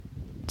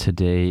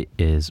Today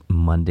is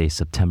Monday,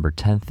 September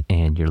 10th,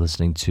 and you're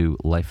listening to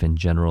Life in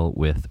General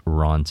with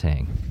Ron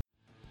Tang.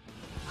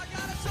 I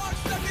got a song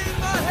stuck in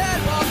my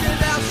head, walking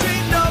down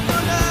street number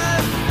 9.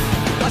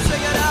 I sing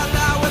it out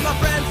loud with my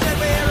friends and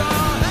we're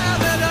all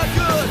having a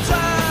good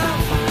time.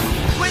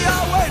 We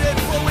all waited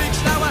for weeks,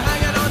 now we're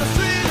hanging on the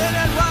street in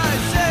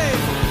NYC.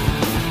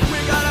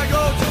 We gotta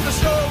go to the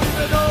show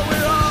even though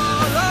we're all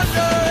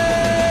underage.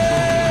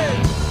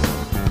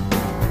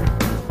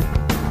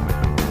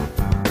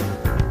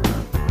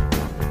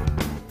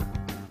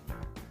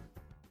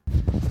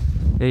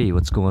 Hey,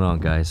 what's going on,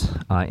 guys?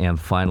 I am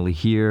finally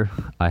here.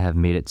 I have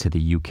made it to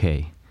the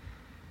UK.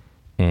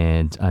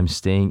 And I'm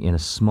staying in a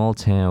small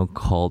town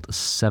called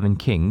Seven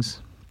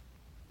Kings,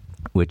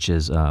 which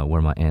is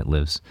where my aunt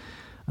lives.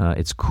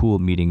 It's cool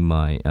meeting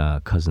my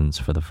cousins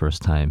for the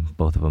first time.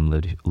 Both of them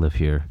live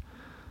here,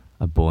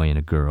 a boy and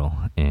a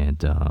girl. And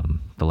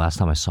the last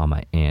time I saw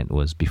my aunt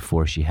was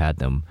before she had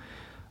them.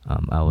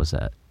 I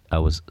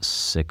was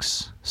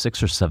 6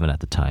 or 7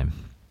 at the time,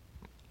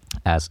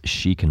 as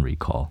she can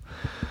recall.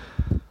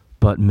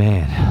 But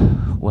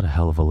man, what a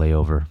hell of a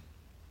layover.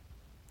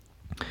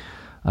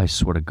 I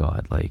swear to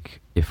God,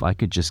 like, if I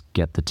could just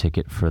get the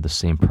ticket for the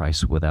same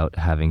price without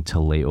having to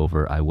lay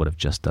over, I would have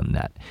just done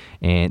that.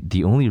 And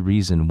the only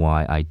reason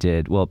why I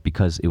did, well,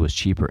 because it was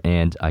cheaper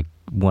and I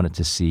wanted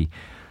to see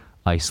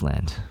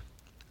Iceland.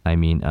 I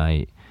mean,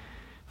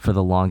 for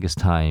the longest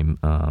time,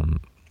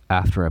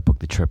 after I booked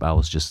the trip, I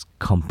was just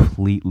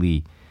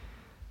completely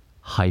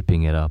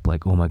hyping it up.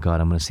 Like, oh my God,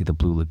 I'm going to see the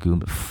Blue Lagoon.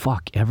 But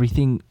fuck,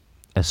 everything,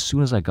 as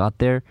soon as I got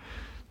there,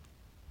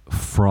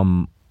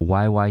 from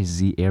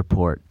YYZ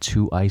airport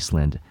to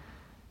Iceland,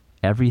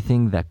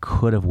 everything that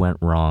could have went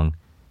wrong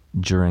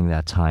during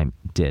that time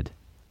did.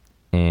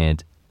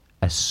 And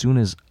as soon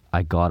as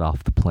I got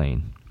off the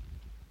plane,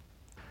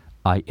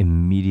 I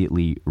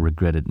immediately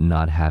regretted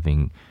not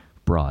having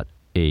brought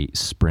a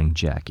spring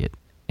jacket.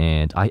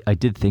 And I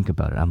did think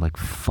about it. I'm like,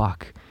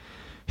 fuck,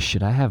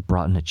 should I have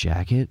brought in a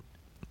jacket?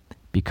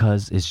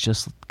 Because it's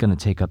just going to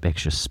take up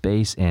extra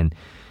space, and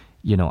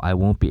you know, I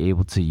won't be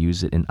able to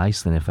use it in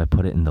Iceland if I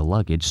put it in the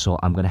luggage, so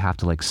I'm going to have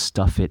to like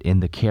stuff it in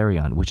the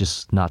carry-on, which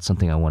is not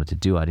something I wanted to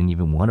do. I didn't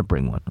even want to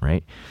bring one,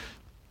 right?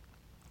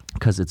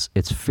 Because it's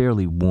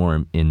fairly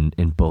warm in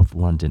both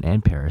London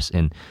and Paris,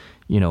 and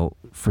you know,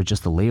 for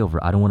just the layover,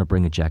 I don't want to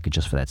bring a jacket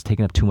just for that. It's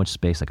taking up too much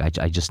space. Like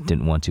I just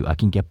didn't want to. I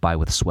can get by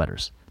with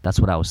sweaters. That's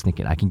what I was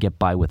thinking. I can get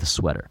by with a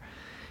sweater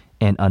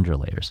and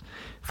underlayers.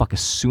 Fuck, as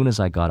soon as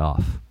I got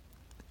off,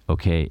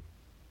 okay,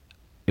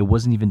 it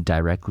wasn't even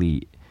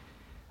directly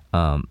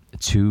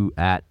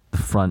at the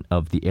front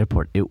of the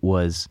airport. It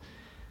was,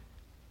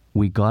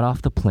 we got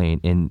off the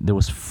plane and there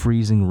was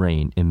freezing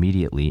rain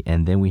immediately,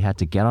 and then we had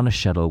to get on a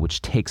shuttle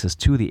which takes us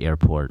to the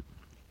airport.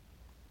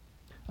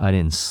 I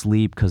didn't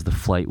sleep because the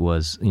flight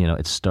was, you know,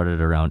 it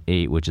started around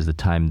 8, which is the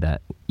time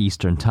that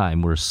Eastern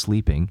time we're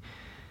sleeping,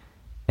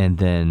 and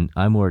then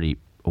I'm already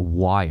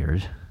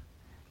wired.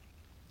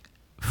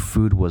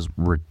 Food was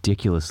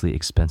ridiculously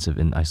expensive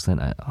in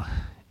Iceland.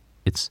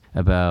 It's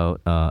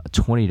about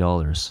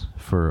 $20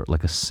 for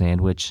like a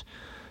sandwich.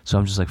 So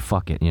I'm just like,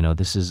 fuck it, you know,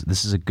 this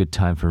is a good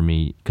time for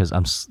me because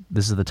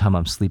this is the time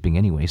I'm sleeping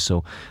anyway.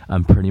 So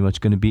I'm pretty much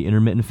going to be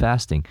intermittent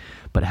fasting.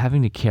 But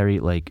having to carry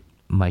like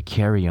my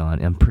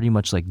carry-on, I'm pretty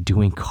much like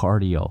doing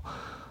cardio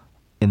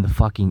in the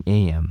fucking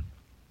AM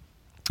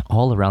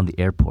all around the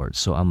airport.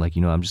 So I'm like,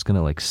 you know, I'm just going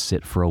to like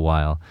sit for a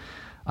while.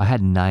 I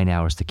had 9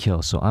 hours to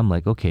kill. So I'm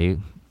like, okay,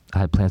 I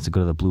had plans to go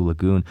to the Blue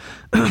Lagoon.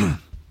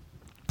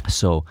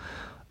 So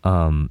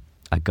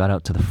I got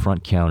out to the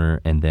front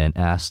counter and then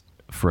asked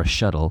for a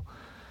shuttle.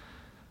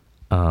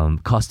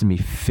 Costed me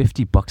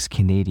 $50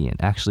 Canadian.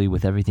 Actually,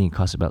 with everything, it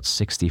cost about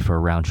 $60 for a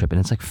round trip, and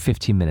it's like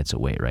 15 minutes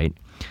away, right?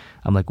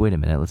 I'm like, wait a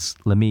minute,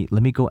 let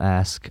me go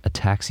ask a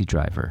taxi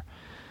driver.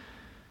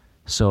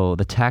 So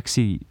the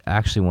taxi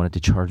actually wanted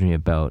to charge me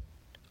about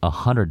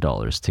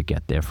 $100 to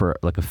get there for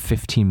like a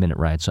 15-minute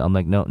ride. So I'm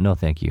like, no,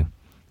 thank you.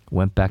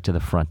 Went back to the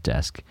front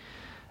desk,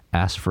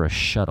 asked for a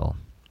shuttle,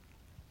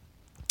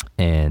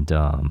 and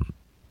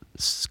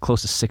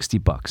close to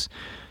 $60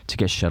 to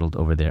get shuttled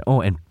over there.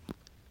 Oh, and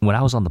when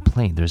I was on the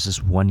plane, there's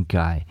this one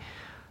guy.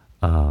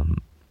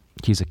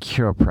 He's a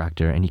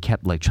chiropractor, and he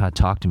kept like trying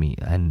to talk to me.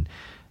 And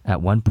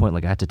at one point,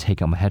 like I had to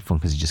take out my headphone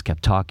because he just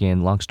kept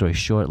talking. Long story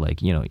short,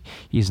 like, you know,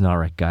 he's an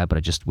alright guy, but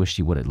I just wished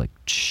he would have like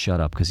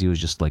shut up because he was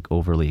just like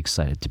overly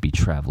excited to be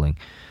traveling.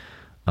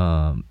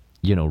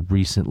 You know,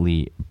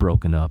 recently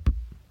broken up.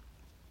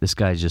 This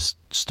guy just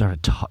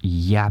started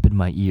yapping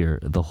my ear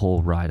the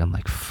whole ride. I'm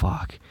like,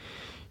 fuck.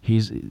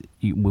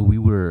 When we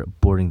were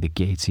boarding the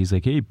gates, he's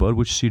like, hey, bud,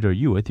 which seat are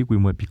you? I think we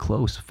might be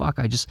close. Fuck,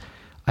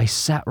 I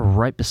sat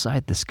right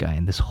beside this guy,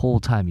 and this whole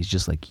time he's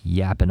just like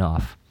yapping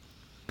off.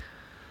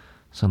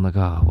 So I'm like,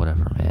 oh,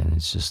 whatever, man.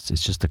 It's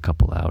just a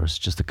couple hours,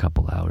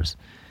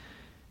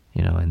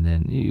 you know. And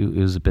then it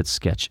was a bit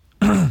sketch.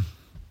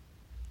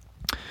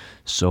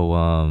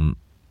 So,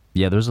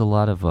 yeah, there's a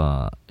lot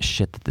of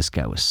shit that this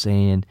guy was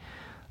saying.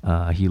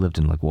 He lived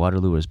in like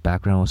Waterloo, his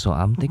background was. So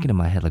I'm thinking in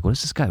my head, like, what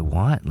does this guy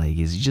want? Like,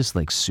 is he just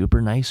like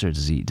super nice, or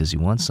does he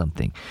want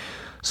something?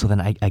 So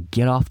then I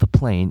get off the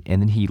plane, and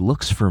then he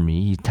looks for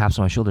me. He taps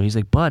on my shoulder. He's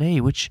like, "Bud,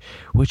 hey, which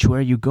way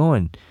are you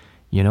going?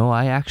 You know,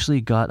 I actually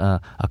got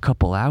a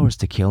couple hours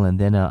to kill, and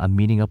then I'm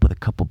meeting up with a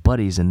couple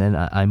buddies, and then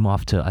I'm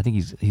off to. I think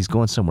he's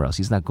going somewhere else.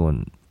 He's not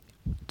going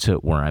to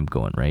where I'm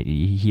going, right?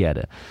 He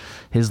had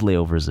his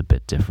layover is a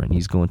bit different.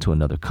 He's going to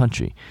another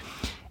country,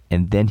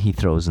 and then he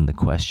throws in the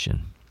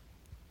question,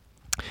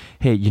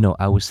 "Hey, you know,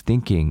 I was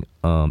thinking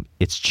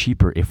it's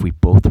cheaper if we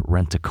both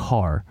rent a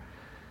car."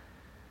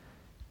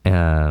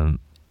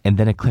 And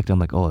then it clicked. I'm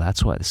like, oh,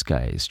 that's why this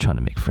guy is trying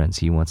to make friends.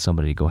 He wants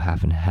somebody to go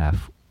half and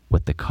half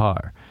with the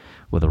car,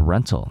 with a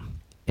rental,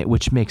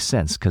 which makes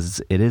sense because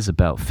it is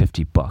about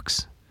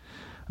 $50,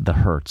 the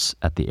Hertz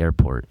at the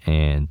airport,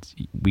 and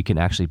we can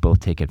actually both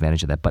take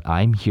advantage of that. But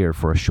I'm here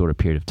for a shorter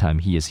period of time.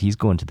 He's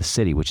going to the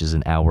city, which is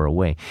an hour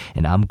away,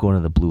 and I'm going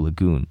to the Blue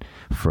Lagoon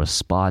for a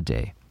spa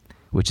day,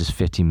 which is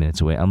 15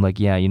 minutes away. I'm like,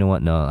 yeah, you know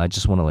what? No, I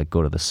just want to like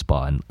go to the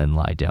spa and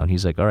lie down.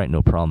 He's like, all right,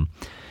 no problem.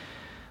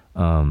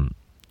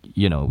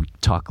 You know, we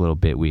talk a little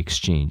bit, we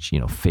exchange, you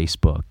know,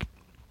 Facebook.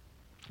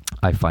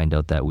 I find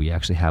out that we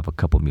actually have a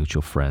couple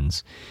mutual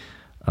friends.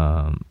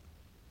 I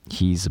think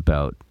he's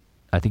about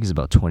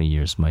 20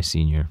 years my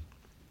senior.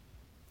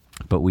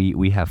 But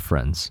we have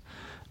friends,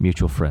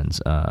 mutual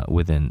friends,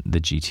 within the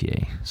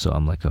GTA. So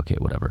I'm like, okay,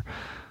 whatever.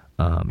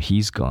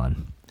 He's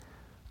gone.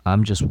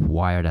 I'm just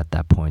wired at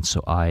that point.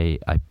 So I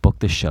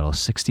booked the shuttle,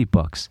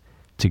 $60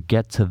 to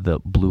get to the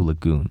Blue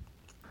Lagoon,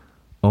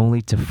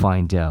 only to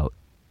find out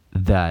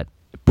that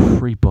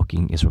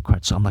pre-booking is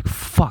required. So I'm like,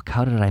 fuck,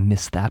 how did I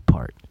miss that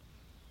part?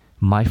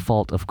 My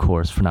fault, of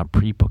course, for not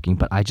pre-booking,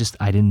 but I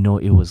didn't know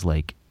it was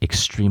like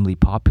extremely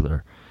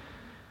popular.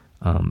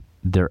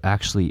 They're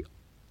actually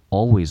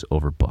always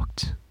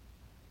overbooked.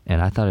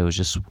 And I thought it was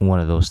just one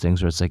of those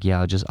things where it's like, yeah,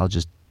 I'll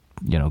just,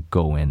 you know,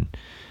 go in.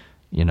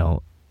 You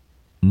know,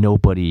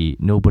 nobody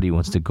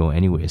wants to go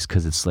anyways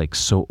because it's like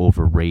so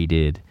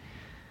overrated.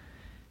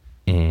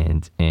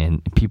 And a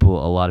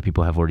lot of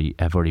people have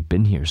already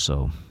been here,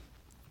 so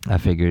I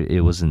figured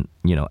it wasn't,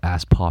 you know,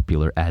 as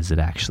popular as it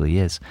actually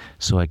is.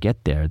 So I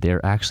get there,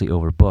 they're actually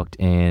overbooked,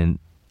 and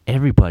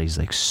everybody's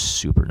like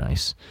super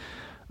nice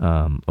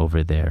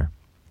over there.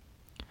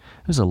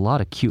 There's a lot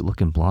of cute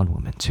looking blonde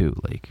women too.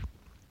 Like,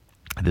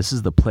 this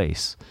is the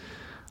place.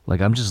 Like,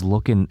 I'm just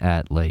looking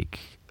at like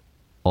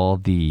all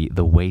the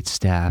wait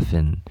staff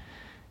and,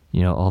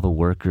 you know, all the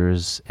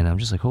workers, and I'm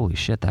just like, holy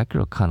shit, that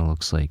girl kind of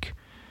looks like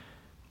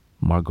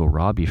Margot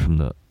Robbie from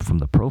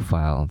the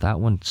profile. That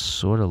one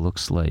sort of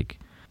looks like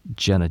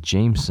Jenna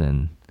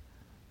Jameson.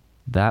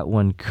 That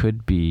one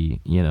could be,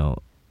 you know,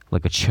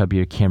 like a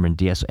chubbier Cameron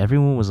Diaz. So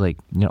everyone was like,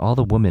 you know, all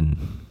the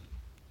women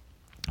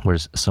were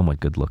somewhat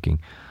good looking.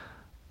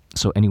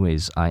 So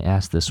anyways, I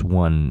asked this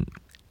one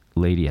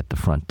lady at the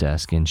front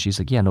desk, and she's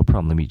like, yeah, no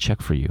problem, let me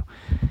check for you.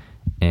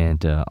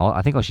 And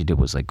I think all she did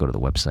was like go to the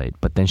website,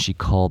 but then she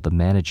called the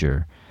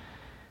manager,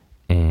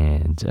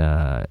 and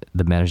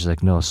the manager's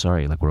like, no,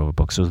 sorry, like, we're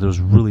overbooked. So there was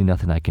really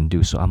nothing I can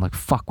do. So I'm like,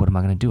 fuck, what am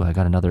I going to do? I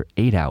got another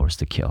 8 hours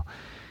to kill.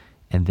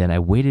 And then I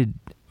waited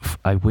for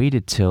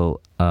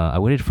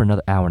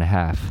another hour and a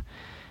half.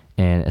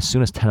 And as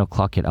soon as 10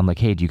 o'clock hit, I'm like,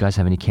 hey, do you guys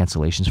have any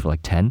cancellations for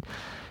like 10?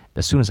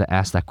 As soon as I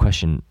asked that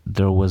question,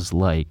 there was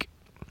like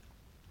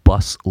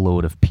bus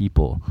load of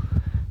people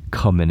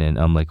coming in.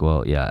 I'm like,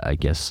 well, yeah, I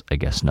guess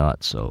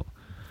not. So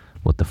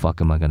what the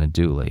fuck am I going to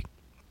do? Like,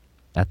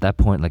 at that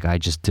point, like, I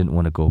just didn't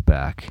want to go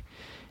back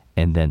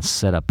and then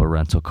set up a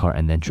rental car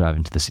and then drive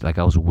into the city. Like,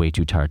 I was way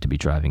too tired to be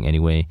driving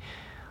anyway.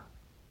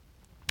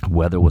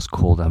 Weather was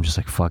cold. I'm just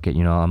like, fuck it.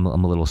 You know, I'm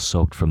a little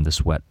soaked from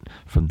this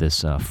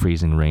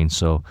freezing rain.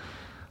 So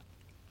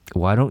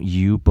why don't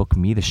you book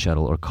me the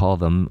shuttle or call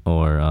them,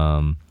 or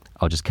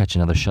I'll just catch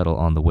another shuttle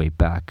on the way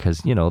back,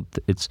 because, you know,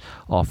 it's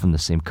all from the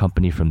same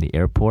company from the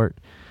airport.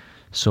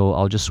 So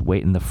I'll just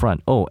wait in the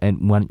front. Oh,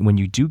 and when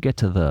you do get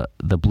to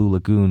the Blue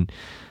Lagoon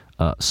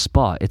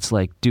spot, it's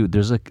like, dude,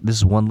 there's like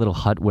this one little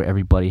hut where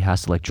everybody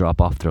has to like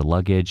drop off their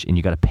luggage, and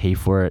you got to pay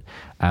for it.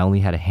 I only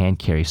had a hand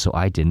carry, so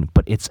I didn't.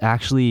 But it's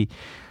actually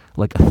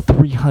like a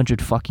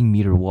 300 fucking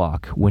meter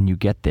walk when you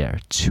get there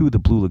to the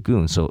Blue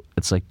Lagoon. So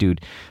it's like,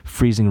 dude,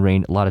 freezing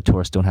rain. A lot of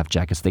tourists don't have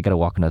jackets. They got to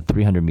walk another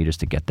 300 meters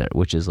to get there,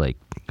 which is like,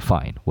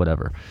 fine,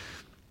 whatever.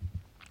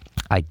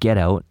 I get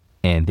out,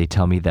 and they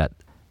tell me that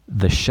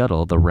the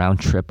shuttle, the round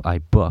trip I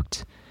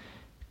booked,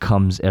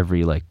 comes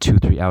every like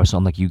 2-3 hours. So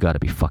I'm like, you got to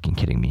be fucking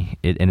kidding me.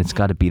 And it's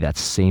got to be that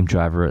same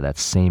driver, that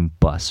same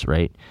bus,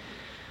 right?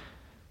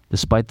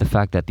 Despite the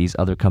fact that these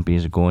other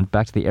companies are going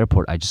back to the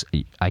airport,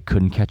 I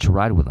couldn't catch a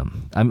ride with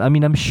them. I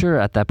mean, I'm sure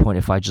at that point,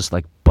 if I just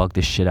like bugged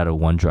the shit out of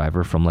one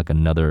driver from like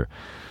another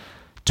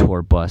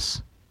tour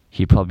bus,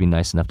 he'd probably be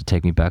nice enough to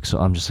take me back. So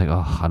I'm just like,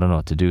 oh, I don't know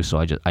what to do.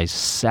 So I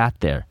sat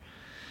there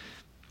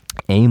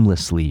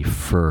aimlessly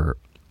for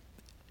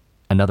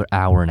another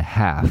hour and a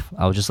half.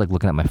 I was just like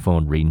looking at my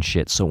phone, reading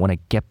shit. So when I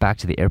get back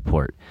to the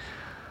airport,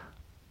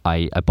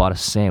 I bought a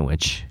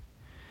sandwich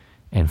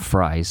and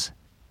fries,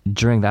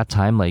 during that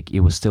time, like, it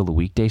was still the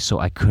weekday, so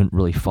I couldn't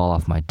really fall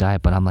off my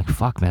diet. But I'm like,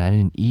 fuck, man, I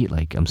didn't eat.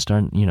 Like, I'm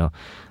starting,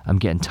 I'm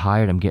getting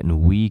tired. I'm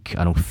getting weak.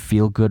 I don't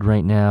feel good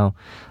right now.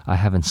 I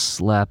haven't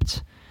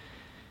slept.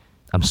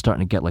 I'm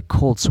starting to get like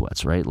cold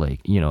sweats, right?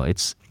 Like,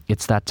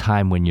 it's that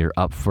time when you're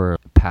up for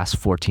past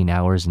 14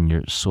 hours and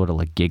you're sort of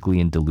like giggly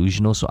and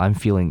delusional. So I'm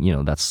feeling,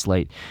 that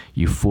slight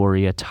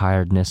euphoria,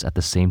 tiredness at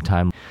the same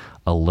time,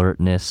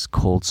 alertness,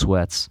 cold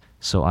sweats.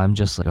 So I'm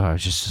just like, oh,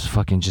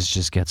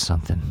 just get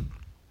something.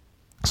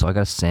 So I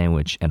got a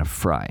sandwich and a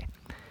fry.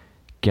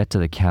 Get to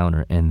the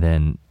counter, and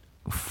then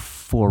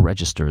 4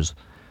 registers.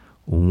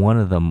 One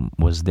of them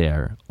was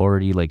there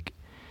already, like,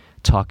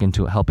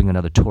 helping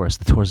another tourist.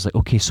 The tourist is like,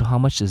 okay, so how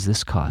much does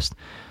this cost?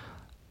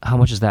 How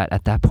much is that?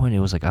 At that point, it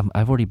was like,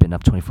 I've already been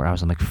up 24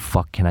 hours. I'm like,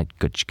 fuck, can I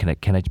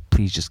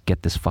please just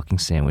get this fucking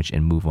sandwich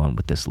and move on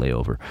with this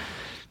layover?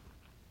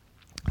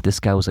 This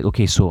guy was like,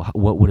 okay, so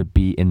what would it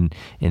be in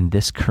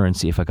this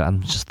currency if I got?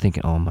 I'm just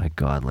thinking, oh my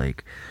God,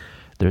 like,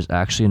 there's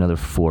actually another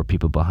 4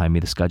 people behind me.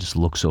 This guy just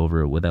looks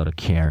over without a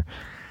care.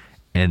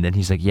 And then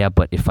he's like, yeah,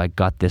 but if I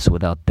got this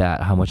without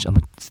that, how much? I'm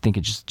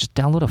thinking, just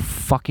download a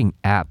fucking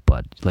app,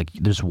 bud. Like,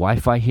 there's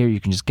Wi-Fi here. You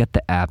can just get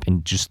the app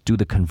and just do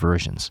the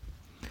conversions.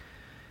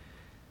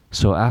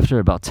 So after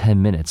about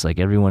 10 minutes, like,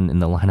 everyone in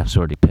the lineup's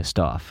already pissed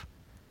off.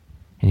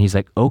 And he's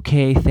like,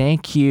 okay,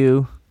 thank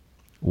you.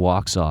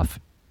 Walks off.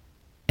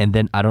 And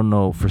then, I don't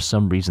know, for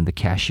some reason, the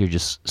cashier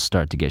just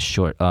started to get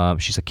short.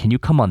 She's like, can you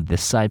come on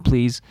this side,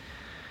 please?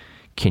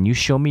 Can you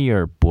show me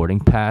your boarding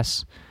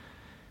pass?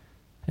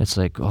 It's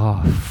like,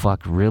 oh,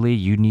 fuck, really?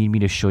 You need me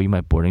to show you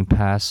my boarding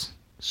pass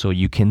so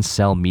you can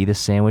sell me the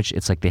sandwich?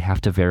 It's like they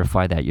have to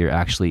verify that you're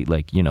actually,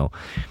 like,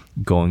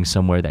 going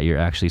somewhere, that you're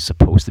actually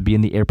supposed to be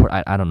in the airport.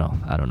 I don't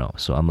know.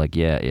 So I'm like,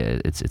 yeah,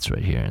 it's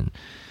right here. And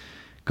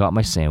got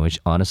my sandwich.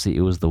 Honestly,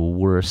 it was the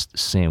worst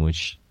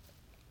sandwich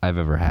I've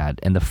ever had.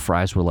 And the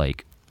fries were,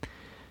 like,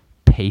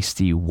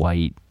 pasty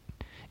white.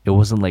 It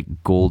wasn't like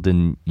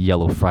golden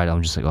yellow fried.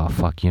 I'm just like, oh,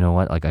 fuck, you know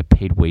what? Like, I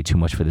paid way too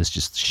much for this.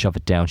 Just shove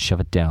it down.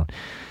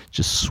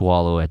 Just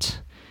swallow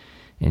it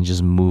and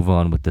just move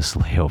on with this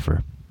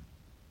layover.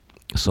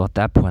 So at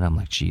that point, I'm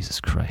like,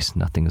 Jesus Christ,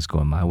 nothing is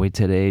going my way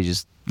today.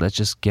 Let's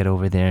just get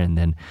over there, and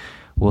then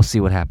we'll see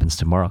what happens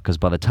tomorrow. Because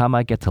by the time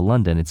I get to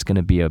London, it's going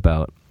to be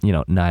about,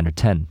 9 or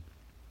 10.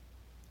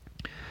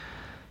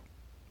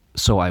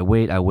 So I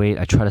wait.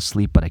 I try to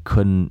sleep, but I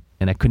couldn't.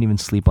 And I couldn't even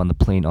sleep on the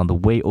plane on the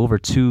way over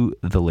to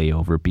the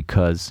layover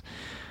because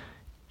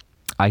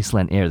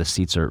Iceland Air, the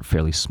seats are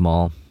fairly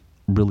small,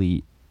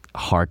 really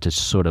hard to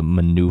sort of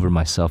maneuver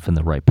myself in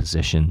the right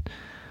position.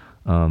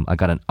 I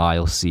got an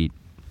aisle seat.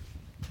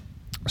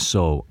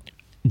 So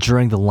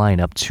during the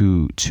lineup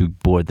to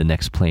board the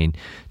next plane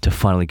to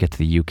finally get to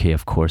the UK,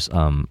 of course,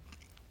 I'm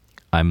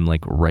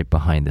like right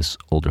behind this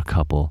older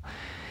couple.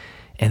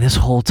 And this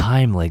whole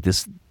time, like,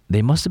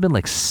 they must have been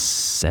like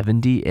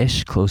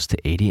 70-ish, close to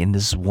 80. And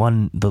this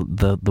one,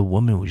 the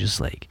woman was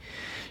just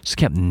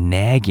kept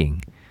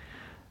nagging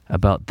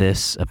about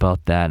this,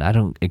 about that. I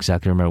don't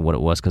exactly remember what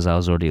it was because I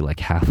was already like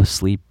half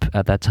asleep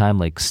at that time,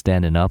 like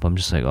standing up. I'm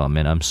just like, oh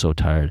man, I'm so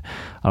tired.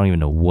 I don't even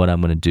know what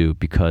I'm going to do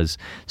because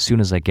as soon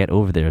as I get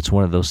over there, it's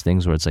one of those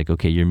things where it's like,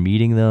 okay, you're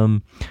meeting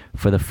them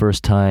for the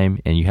first time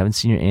and you haven't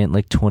seen your aunt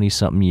like 20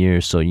 something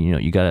years. So,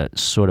 you got to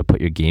sort of put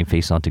your game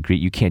face on to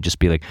greet. You can't just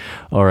be like,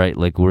 all right,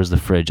 like, where's the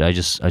fridge? I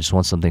just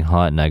want something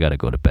hot and I got to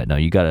go to bed. No,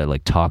 you got to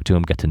like talk to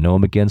them, get to know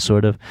them again,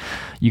 sort of.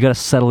 You got to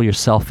settle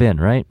yourself in,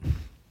 right?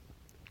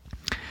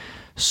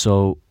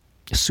 So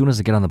as soon as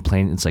I get on the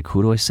plane, it's like,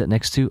 who do I sit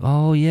next to?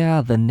 Oh,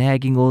 yeah, the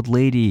nagging old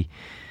lady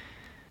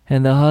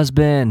and the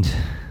husband.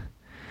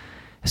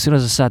 As soon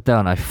as I sat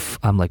down,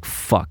 I'm like,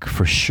 fuck,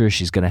 for sure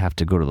she's going to have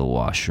to go to the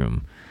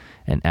washroom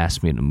and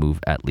ask me to move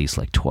at least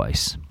like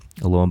twice.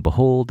 Lo and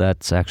behold,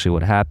 that's actually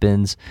what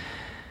happens.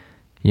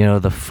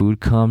 The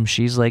food comes.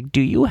 She's like,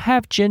 do you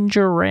have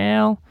ginger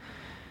ale?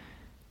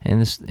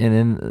 And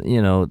then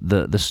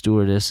the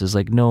stewardess is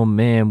like, no,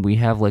 ma'am, we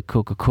have like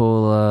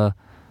Coca-Cola,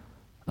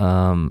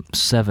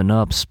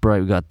 7-Up,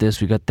 Sprite, we got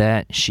this, we got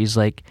that. She's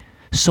like,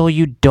 so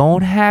you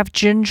don't have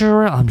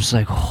ginger ale? I'm just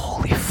like,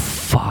 holy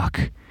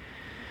fuck.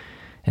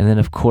 And then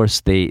of course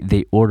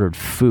they ordered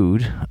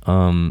food.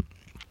 I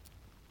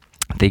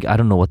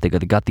don't know what they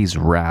got. They got these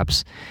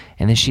wraps,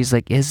 and then she's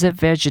like, is it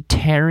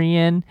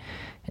vegetarian?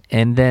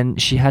 And then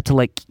she had to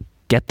like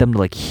get them to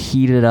like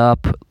heat it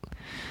up.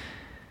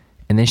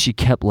 And then she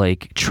kept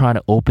like trying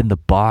to open the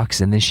box,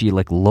 and then she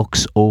like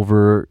looks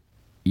over,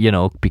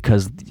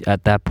 because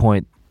at that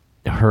point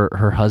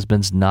her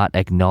husband's not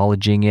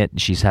acknowledging it.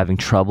 She's having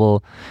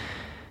trouble.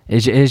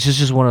 It's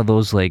just one of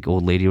those like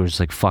old lady where it's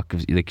like, fuck,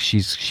 like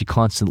she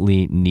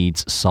constantly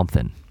needs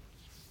something,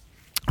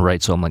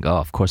 right? So I'm like, oh,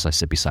 of course I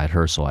sit beside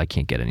her, so I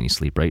can't get any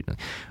sleep, right?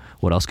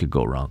 What else could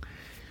go wrong?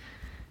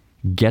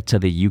 Get to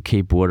the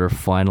UK border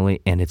finally,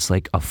 and it's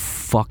like a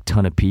fuck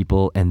ton of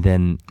people, and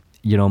then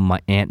my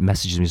aunt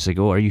messages me. She's like,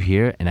 oh, are you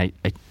here? And I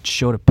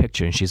showed a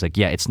picture, and she's like,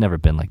 yeah, it's never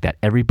been like that.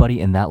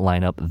 Everybody in that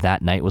lineup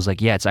that night was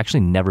like, yeah, it's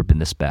actually never been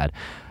this bad.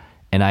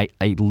 And I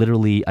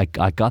literally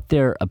got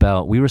there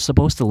we were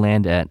supposed to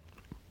land at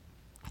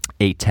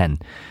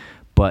 8:10.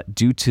 But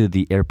due to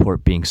the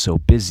airport being so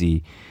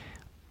busy,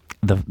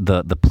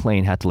 the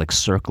plane had to like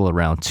circle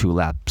around 2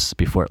 laps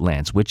before it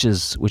lands, which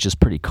is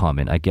pretty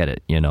common. I get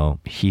it.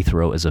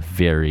 Heathrow is a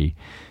very,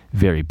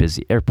 very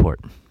busy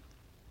airport.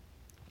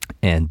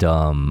 And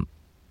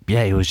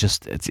it was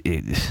just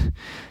the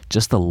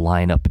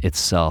lineup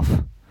itself,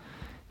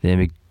 the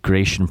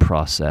immigration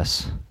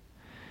process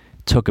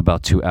took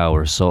about 2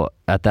 hours. So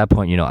at that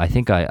point, I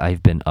think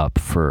I've been up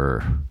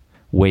for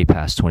way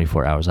past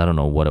 24 hours. I don't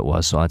know what it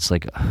was. So it's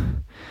like,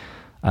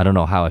 I don't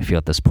know how I feel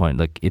at this point.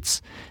 Like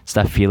it's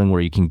that feeling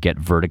where you can get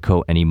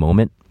vertigo any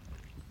moment.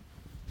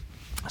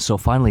 So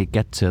finally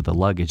get to the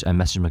luggage. I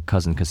messaged my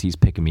cousin because he's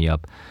picking me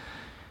up.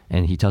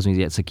 And he tells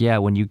me, it's like, yeah,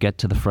 when you get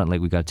to the front,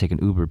 like we got to take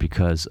an Uber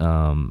because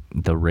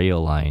the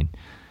rail line,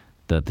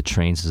 the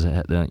trains,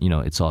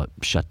 it's all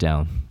shut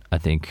down. I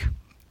think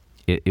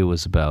it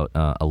was about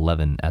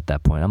 11 at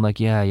that point. I'm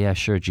like, yeah,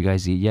 sure. Did you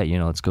guys eat yet?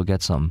 Let's go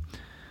get some.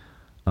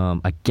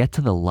 I get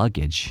to the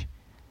luggage.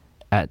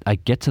 I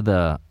get to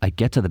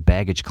the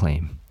baggage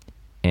claim,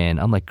 and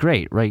I'm like,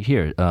 great, right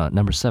here,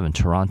 number 7,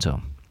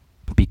 Toronto.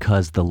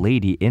 Because the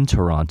lady in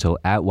Toronto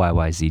at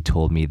YYZ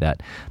told me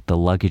that the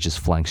luggage is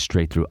flying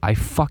straight through. I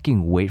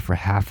fucking wait for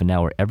half an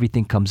hour.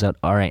 Everything comes out.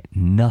 All right,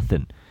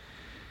 nothing.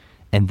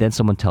 And then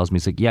someone tells me,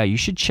 it's like, yeah, you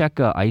should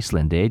check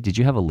Iceland, eh? Did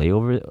you have a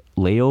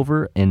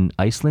layover in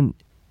Iceland?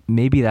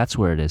 Maybe that's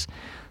where it is.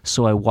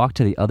 So I walk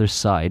to the other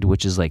side,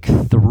 which is like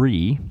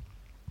 3,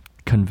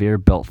 conveyor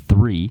belt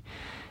 3,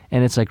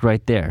 and it's like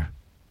right there.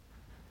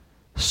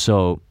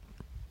 So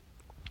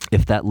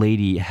if that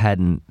lady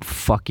hadn't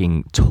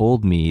fucking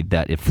told me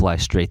that it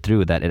flies straight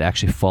through, that it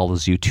actually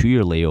follows you to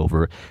your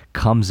layover,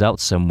 comes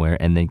out somewhere,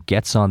 and then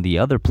gets on the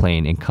other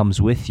plane and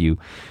comes with you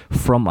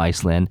from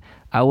Iceland,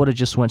 I would have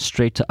just went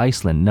straight to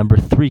Iceland, number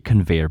 3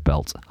 conveyor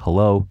belt.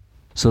 Hello?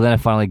 So then I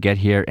finally get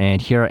here,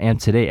 and here I am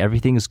today.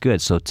 Everything is good.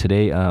 So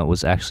today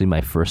was actually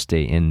my first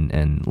day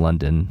in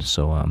London.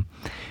 So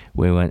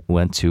we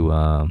went to,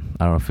 I don't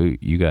know if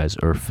you guys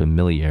are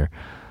familiar,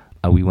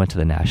 we went to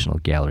the National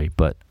Gallery,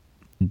 but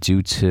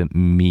due to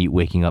me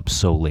waking up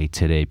so late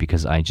today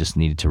because I just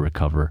needed to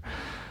recover.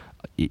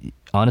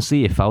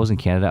 Honestly, if I was in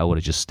Canada, I would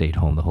have just stayed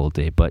home the whole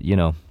day. But,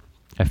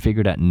 I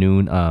figured at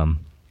noon,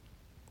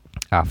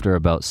 after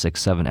about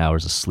 6-7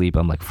 hours of sleep,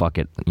 I'm like, fuck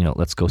it,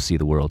 let's go see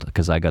the world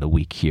because I got a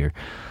week here.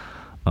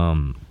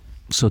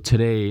 So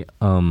today,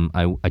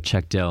 I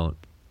checked out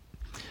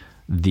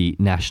the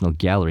National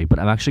Gallery, but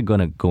I'm actually going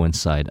to go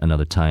inside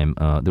another time.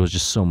 There was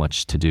just so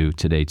much to do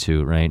today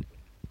too, right?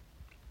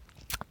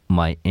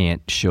 My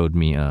aunt showed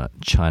me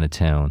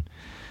Chinatown.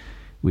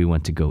 We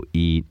went to go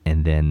eat,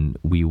 and then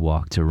we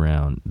walked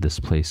around this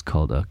place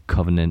called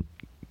Covent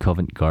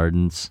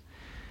Gardens,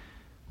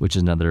 which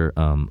is another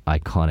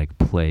iconic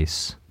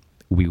place.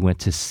 We went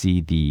to see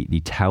the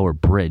Tower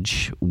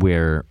Bridge,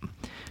 where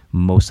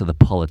most of the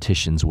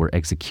politicians were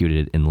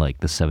executed in like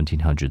the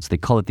 1700s. They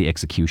call it the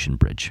execution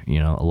bridge.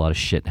 A lot of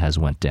shit has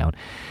went down.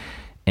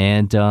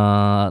 And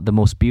the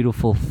most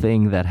beautiful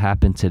thing that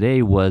happened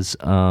today was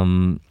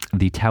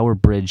the Tower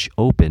Bridge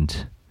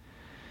opened,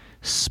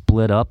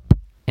 split up,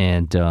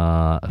 and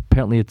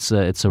apparently it's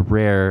a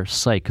rare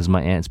sight because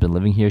my aunt's been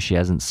living here. She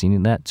hasn't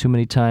seen that too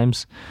many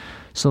times.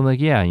 So I'm like,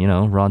 yeah,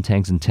 Ron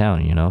Tang's in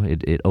town.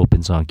 It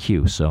opens on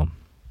cue. So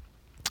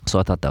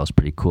I thought that was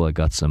pretty cool. I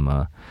got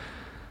some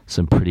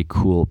pretty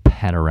cool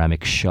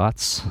panoramic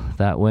shots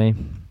that way.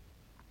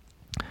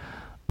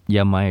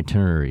 Yeah, my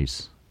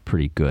itinerary's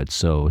pretty good.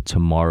 So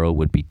tomorrow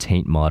would be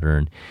Taint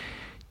Modern,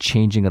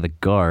 Changing of the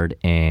Guard,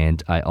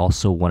 and I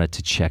also wanted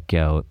to check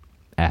out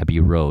Abbey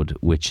Road,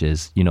 which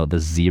is the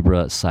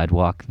zebra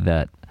sidewalk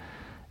that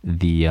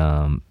the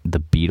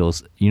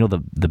Beatles,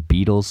 the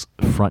Beatles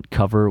front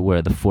cover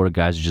where the 4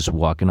 guys are just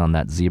walking on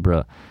that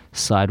zebra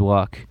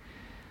sidewalk.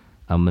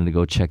 I'm gonna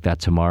go check that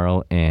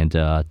tomorrow and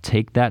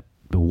take that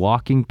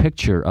walking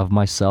picture of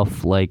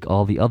myself like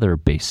all the other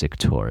basic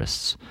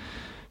tourists.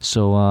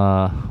 So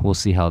we'll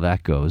see how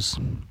that goes.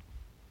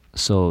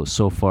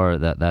 So far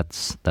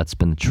that's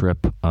been the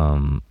trip.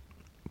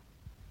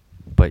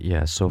 But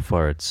yeah, so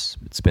far it's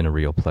been a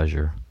real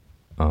pleasure.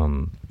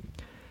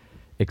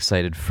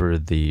 Excited for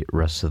the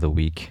rest of the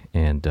week,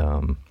 and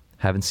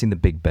haven't seen the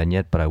Big Ben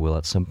yet, but I will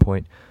at some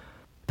point.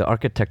 The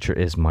architecture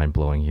is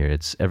mind-blowing here.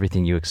 It's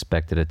everything you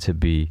expected it to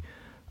be.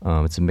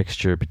 It's a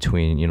mixture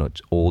between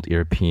old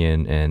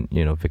European and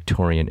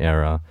Victorian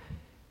era,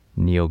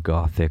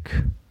 neo-Gothic.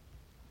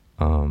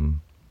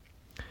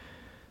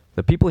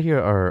 The people here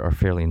are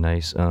fairly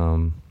nice.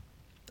 I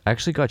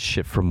actually got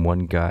shit from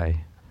one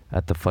guy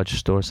at the fudge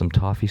store, some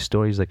toffee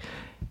store. He's like,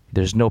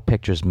 "There's no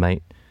pictures,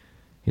 mate."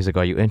 He's like,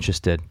 "Are you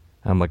interested?"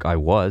 I'm like, "I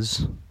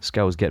was." This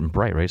guy was getting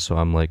bright, right? So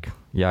I'm like,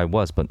 "Yeah, I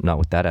was, but not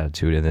with that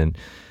attitude." And then,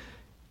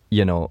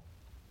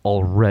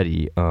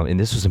 already, and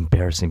this was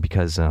embarrassing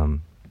because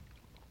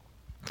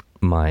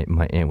my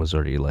aunt was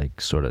already like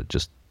sort of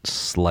just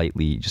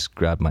slightly just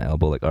grabbed my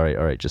elbow, like, all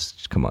right,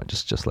 just come on,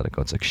 just let it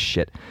go. It's like,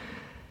 shit,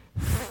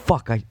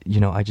 fuck, I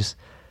just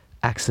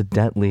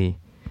accidentally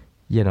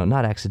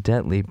not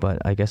accidentally, but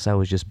I guess I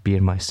was just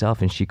being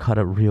myself, and she caught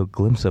a real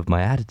glimpse of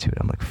my attitude.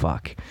 I'm like,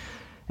 fuck.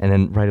 And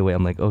then right away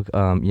I'm like,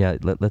 oh, yeah,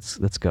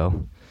 let's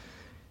go.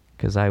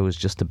 Because I was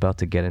just about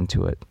to get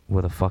into it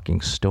with a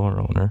fucking store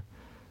owner.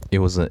 It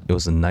was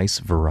a nice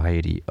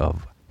variety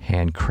of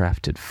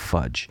handcrafted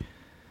fudge.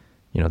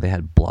 They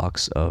had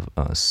blocks of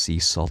sea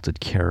salted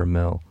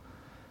caramel,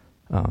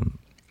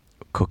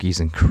 cookies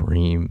and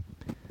cream,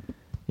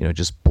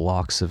 just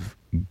blocks of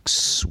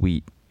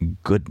sweet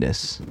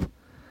goodness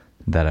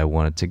that I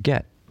wanted to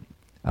get.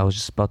 I was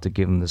just about to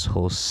give him this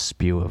whole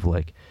spew of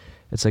like,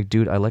 it's like,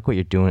 dude, I like what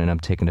you're doing and I'm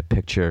taking a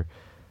picture.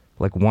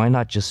 Like, why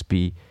not just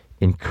be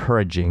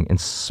encouraging and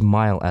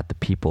smile at the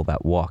people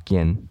that walk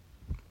in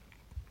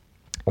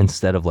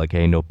instead of like,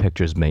 hey, no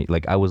pictures, mate.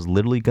 Like, I was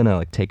literally gonna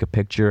like take a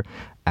picture,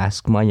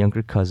 ask my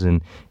younger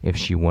cousin if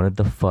she wanted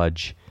the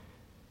fudge,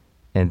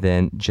 and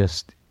then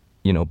just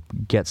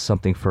get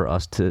something for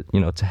us to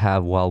to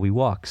have while we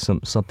walk,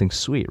 something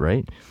sweet,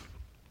 right?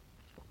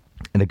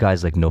 And the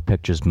guy's like, no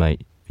pictures,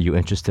 mate. You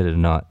interested or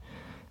not?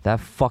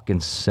 That fucking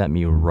set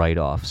me right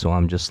off. So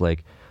I'm just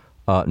like,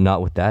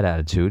 not with that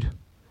attitude.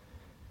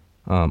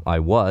 I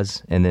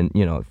was, and then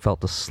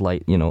felt a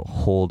slight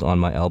hold on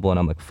my elbow, and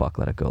I'm like, fuck,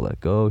 let it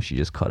go. She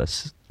just caught a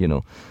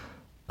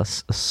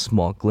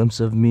small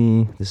glimpse of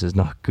me. This is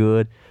not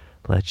good.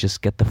 Let's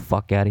just get the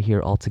fuck out of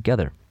here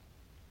altogether.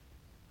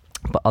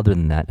 But other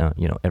than that,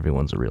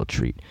 everyone's a real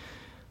treat.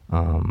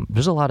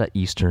 There's a lot of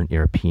Eastern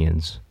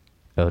Europeans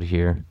out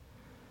here,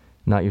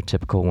 not your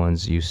typical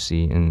ones you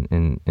see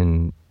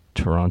in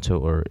Toronto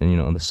or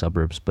in the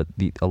suburbs, but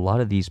a lot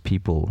of these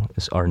people,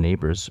 our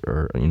neighbors,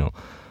 or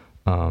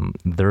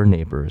their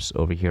neighbors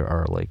over here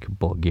are like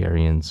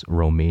Bulgarians,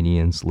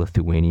 Romanians,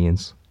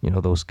 Lithuanians,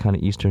 those kind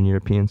of Eastern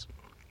Europeans.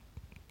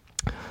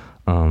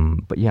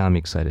 But yeah, I'm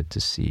excited to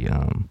see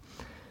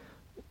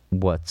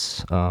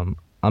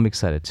I'm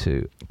excited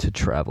to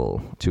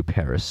travel to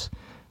Paris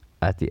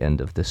at the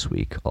end of this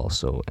week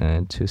also,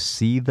 and to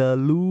see the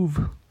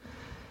Louvre.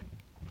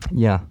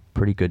 Yeah,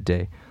 pretty good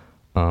day.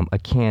 I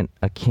can't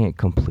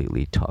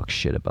completely talk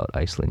shit about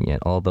Iceland yet,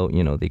 although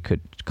they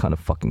could kind of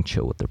fucking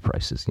chill with their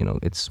prices.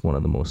 It's one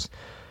of the most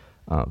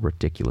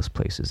ridiculous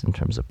places in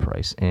terms of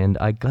price, and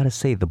I gotta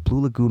say the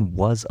Blue Lagoon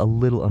was a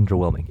little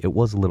underwhelming. It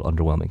was a little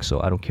underwhelming, so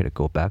I don't care to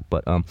go back,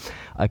 but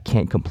I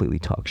can't completely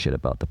talk shit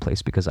about the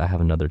place because I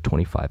have another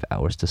 25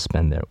 hours to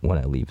spend there when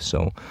I leave.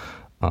 So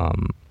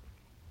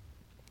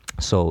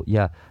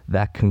yeah,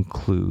 that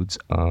concludes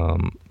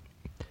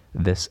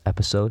this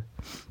episode.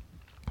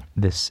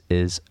 This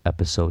is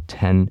episode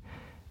 10,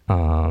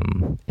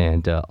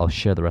 and I'll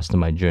share the rest of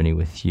my journey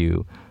with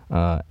you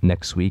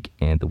next week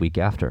and the week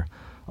after.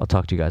 I'll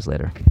talk to you guys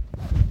later.